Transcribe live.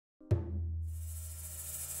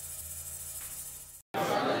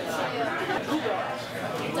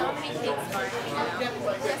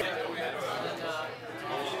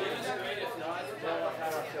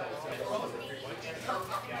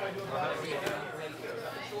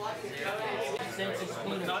Sensi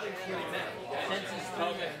spoon. Not including that. Sensi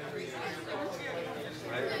spoon.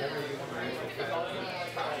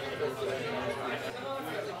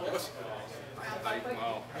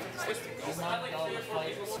 Wow.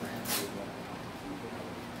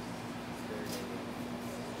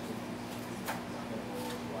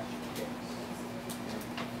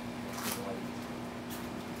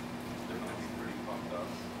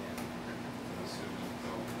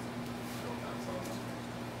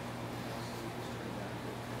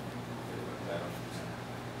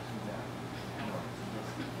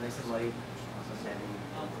 Nice and light, also standing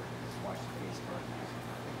over, just watch the face burn.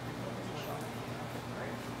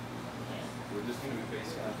 We're just going to be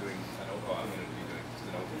basically doing an open. I'm going to be doing just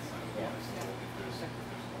an open kind of one. So if there's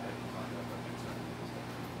heavy contact, I'll do something.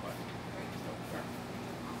 But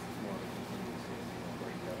More of a continuous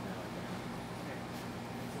breakout now.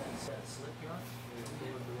 Slip you on?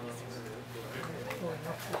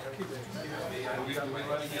 we'll be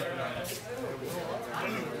letting you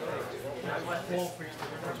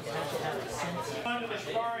On to the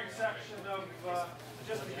sparring section of,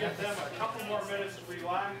 just to give them a couple more minutes to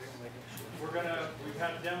relax. We've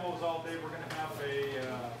had demos all day. We're gonna have a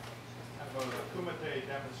kumite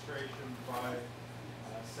demonstration by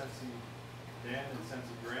Sensi Dan and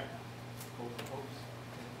Sensi Grant, both the hosts.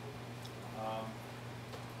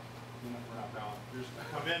 We're not bound. Just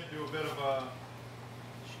come in, do a bit of a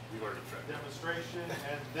demonstration,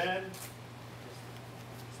 and then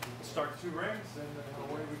start 2 rings, and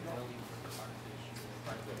away we go.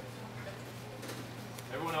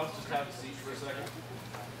 Everyone else just have a seat for a second.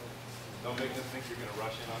 Don't make them think you're going to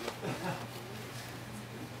rush in on them.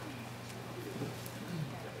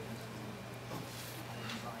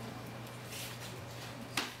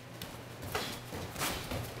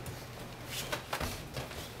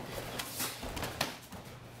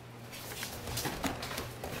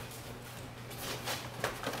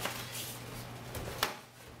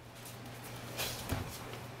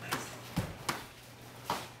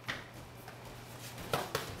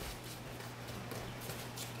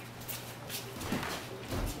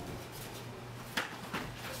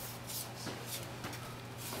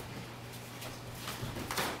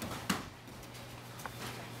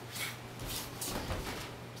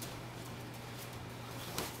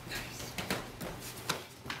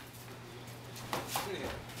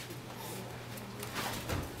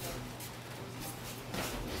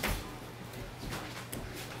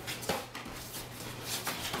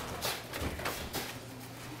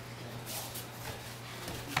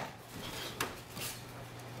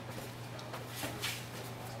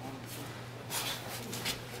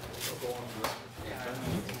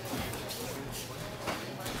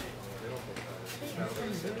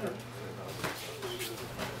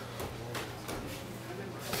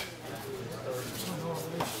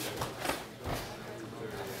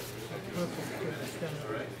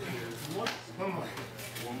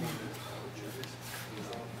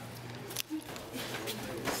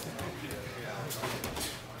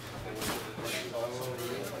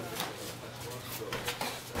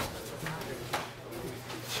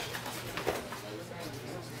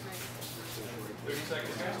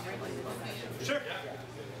 Sure.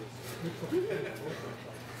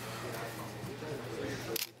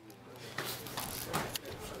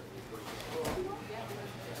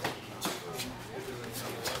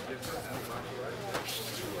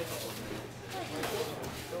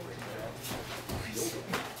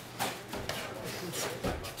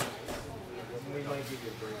 We might give you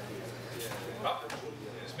a break. Up.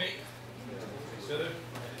 It's me. Sit there.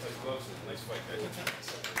 Nice gloves. Nice fight, guys.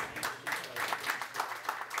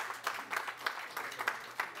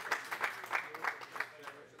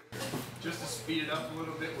 Just to speed it up a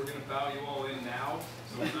little bit, we're going to bow you all in now.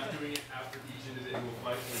 So we're not doing it after each individual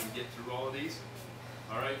fight when we get through all of these.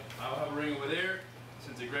 All right, I'll have a ring over there.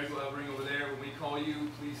 Since Greg will have a ring over there, when we call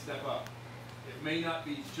you, please step up. It may not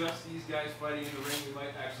be just these guys fighting in the ring. We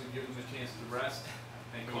might actually give them a chance to rest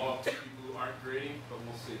and call up two people who aren't grading, but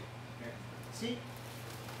we'll see. Here. See?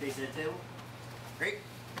 Face the table. Great.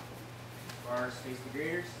 Bars face the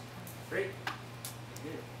graders. Great.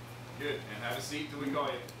 Good. Good, and have a seat till we call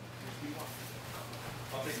you.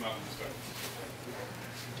 I'll take him out and start.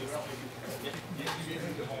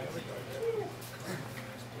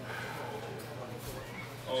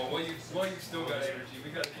 Oh, well you still got energy. We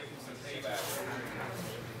got to give him some payback.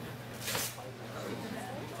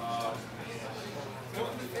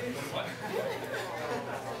 What?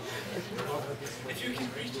 If you can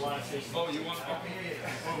reach. Oh, you want? Oh,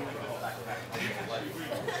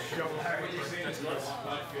 what are you saying?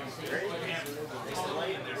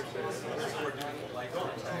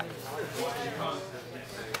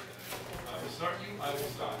 Start.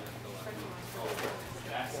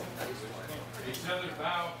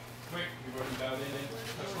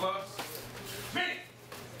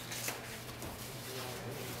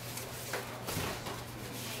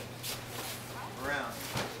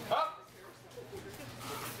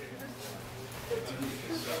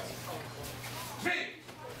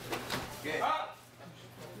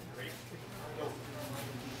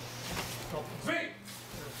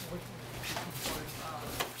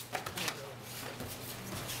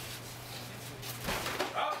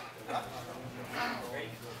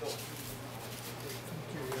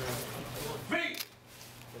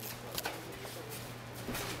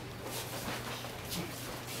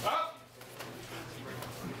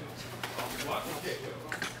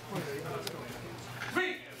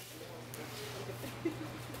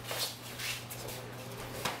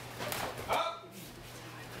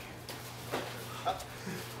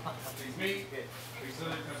 Face me. Face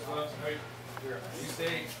other, touch gloves, right? You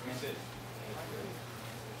stay, you sit.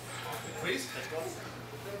 Please.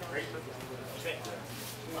 Great. Okay.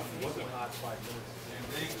 Wasn't hot 5 minutes. Same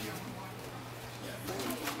thing.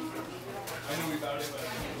 I know we bowed it, but I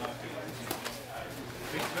think we'll have to.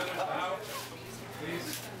 Face feather, bow. Please.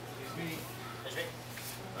 Face me.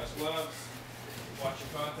 Touch gloves. Watch your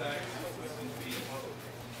contact. Listen to me.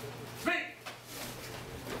 Speak!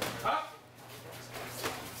 Up!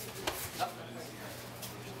 Up.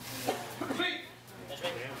 Speak!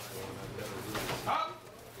 Up!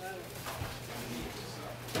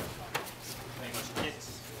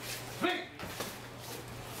 Speak!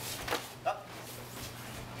 Up.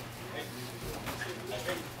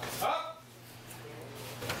 Up!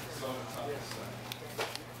 So it's on this side.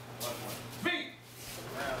 Speak!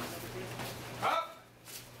 Up!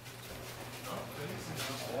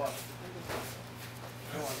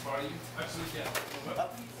 Are you actually can.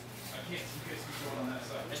 Up. I can't. You guys keep going on that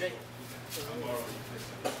side. Okay. I'll borrow you for a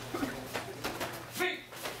second. Feet.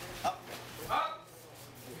 Up. Up.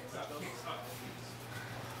 Up. Kicks up.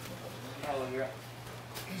 How long you're up?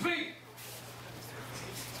 Feet.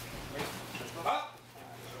 Up.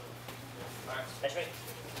 Back. That's right.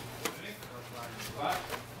 Flat.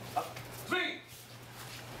 Up. Feet.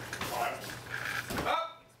 Up.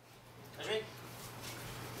 That's right.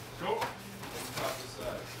 Go. Top this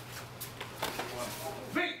side.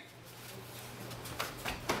 Feet.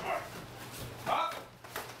 Up.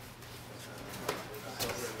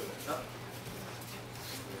 Up.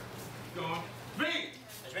 Going. Feet.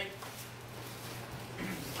 That's right.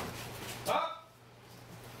 Up.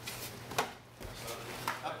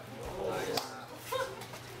 Up.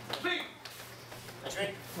 Feet. That's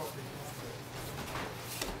right.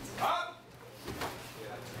 Up.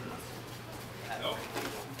 No.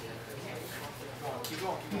 Keep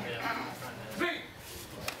going, keep going. Feet.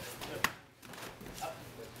 Up.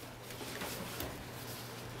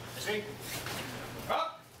 That's right.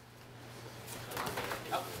 Up.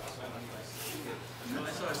 Up.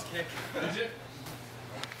 I saw his kick. Did you?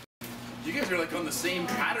 You guys are like on the same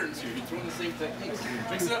patterns here. You're throwing the same techniques.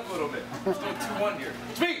 Mix it up a little bit. Let's do 2-1 here.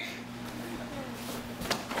 Feet.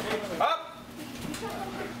 Up.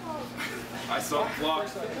 I saw the clock.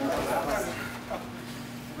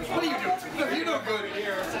 What are you doing? You know good.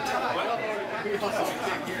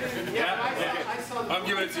 Yeah? I'm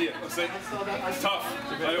giving it to you. Let's say tough.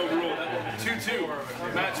 I overruled. 2-2.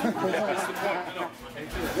 Match. That's the point. I know.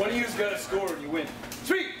 One of you's got to score and you win.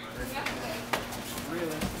 Feet.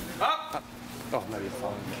 Up. Oh, maybe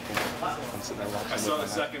following the I'm sitting there watching. I saw the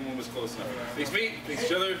second one was close enough. Face me, face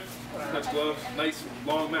each other, touch gloves. Nice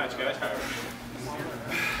long match, guys.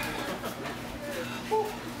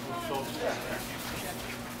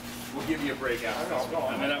 We'll give you a break after this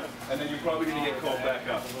one. And then you're probably going to get called back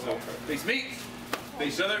up. So face me,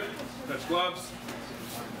 face each other, touch gloves.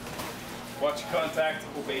 Watch your contact,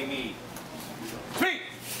 obey me. Feet.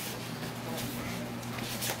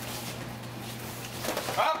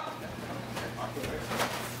 Up.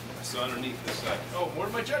 I saw underneath this side. Oh,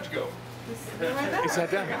 where'd my judge go? He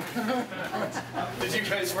sat down. Did you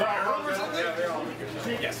guys fire him or something?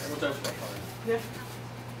 Yes.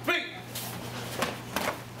 Feet.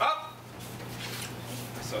 Up.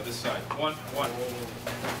 I saw this side. 1-1.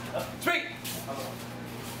 Feet.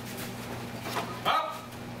 Up.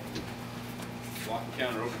 Block and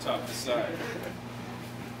counter over top this side.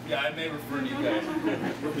 Yeah, I may refer to you guys.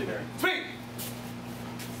 We'll be there. Feet.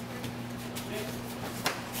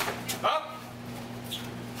 Up.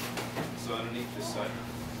 So underneath this side.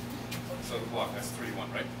 So the block, that's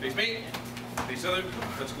 3-1, right? Face me, face each other,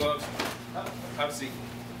 touch gloves. Have a seat.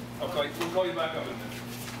 We'll call you back up in a minute.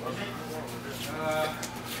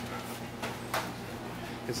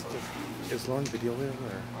 Is Lauren video in or?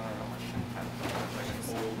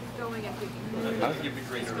 Going and picking. You'd be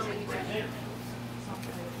great.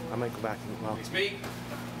 I might go back and, well, Face me, face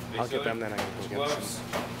I'll get other, them then I can go touch get gloves.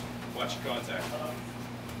 some. Watch your contact.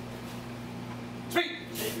 Feet.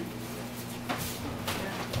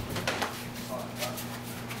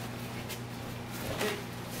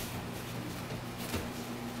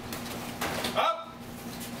 Up.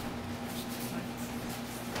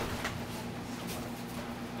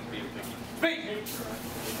 Feet.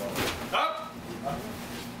 Up.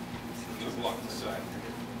 You'll block this side.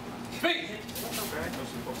 Feet.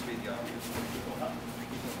 Supposed to be the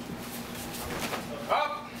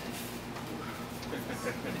Up.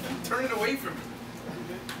 Turn it away from me.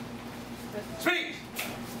 Feet.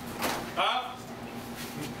 Up.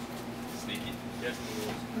 Sneaky. Yes.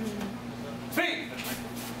 Feet.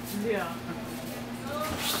 Yeah.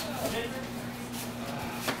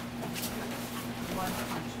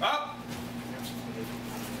 Up.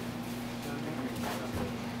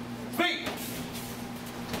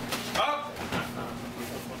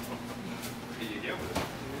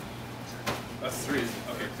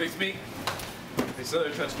 meet. Face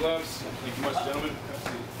other, touch gloves. Thank you much, gentlemen. Have a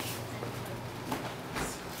seat.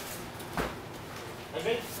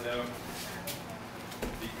 Okay. Hello.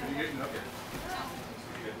 You getting up here?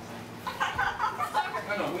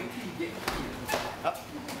 No, wait till you get here. Up.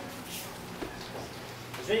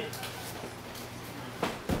 Straight.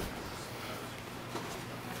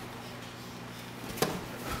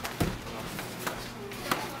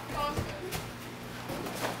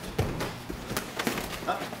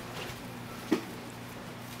 Up.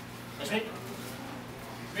 Straight.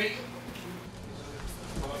 Meet.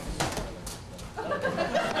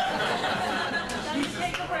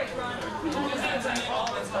 Take a break, Ron.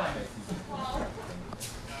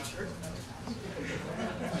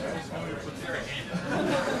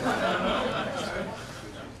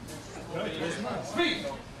 Speak.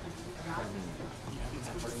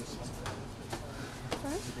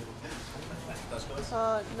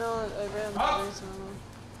 No, I ran the race normal.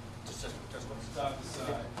 Stop the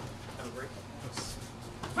side. Have a break.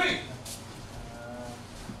 Speak.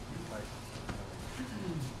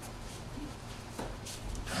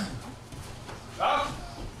 Up.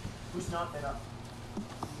 Who's not been up?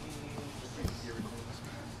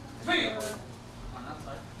 Speak. On that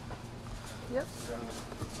side. Yep.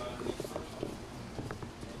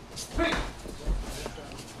 Speak.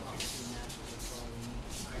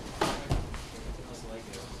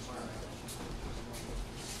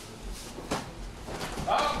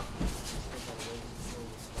 Up.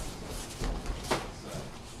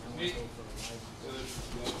 Meet.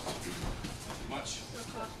 Much.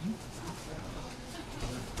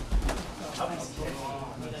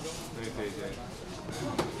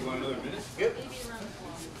 You want another minute? Good.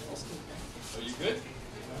 Are you good?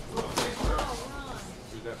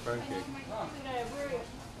 Where's that pancake?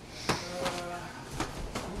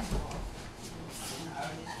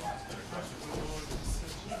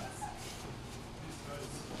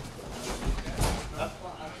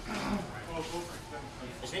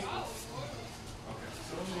 Straight.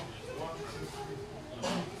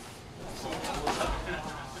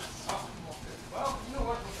 Well, you know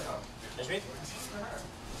what? Straight.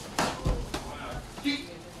 Keep.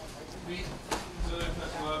 Feet. So there's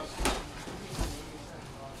touch gloves.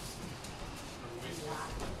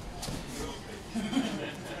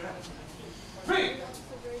 Feet.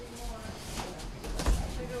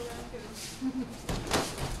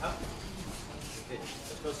 Up. Good.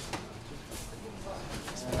 Let's go.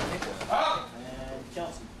 Up. And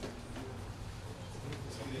Chelsea.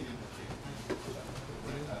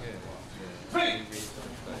 Feet.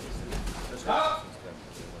 Up.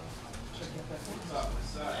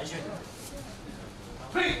 As you.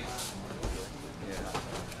 Feet.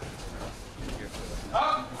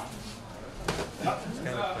 Up. It's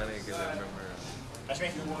kind of funny because I remember That's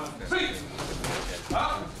right. Feet.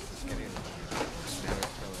 Up.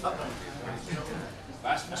 Up.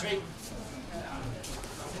 Last That's right.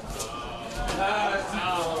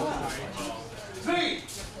 Feet.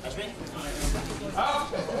 That's right.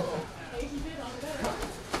 Up.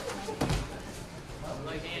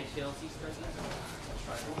 Like and Chelsea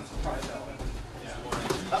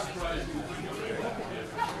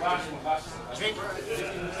Last one. Last one. That's right.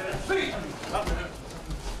 Feet. Up.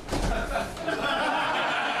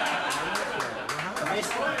 Nice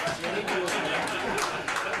one. Jenny, do it.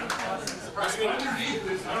 That's right. I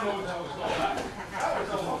don't know what that was called.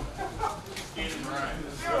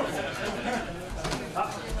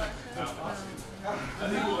 I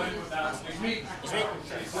think we'll end with that. Next meet. That's right.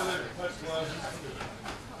 Face other, touch gloves.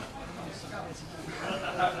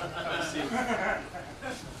 Have a seat.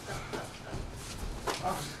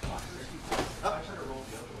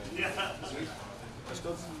 Let's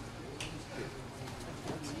go.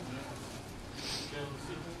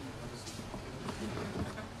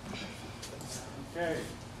 Okay,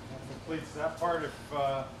 that completes that part. If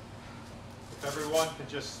everyone could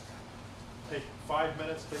just take 5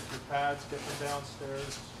 minutes, take your pads, get them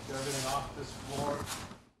downstairs, get everything off this floor.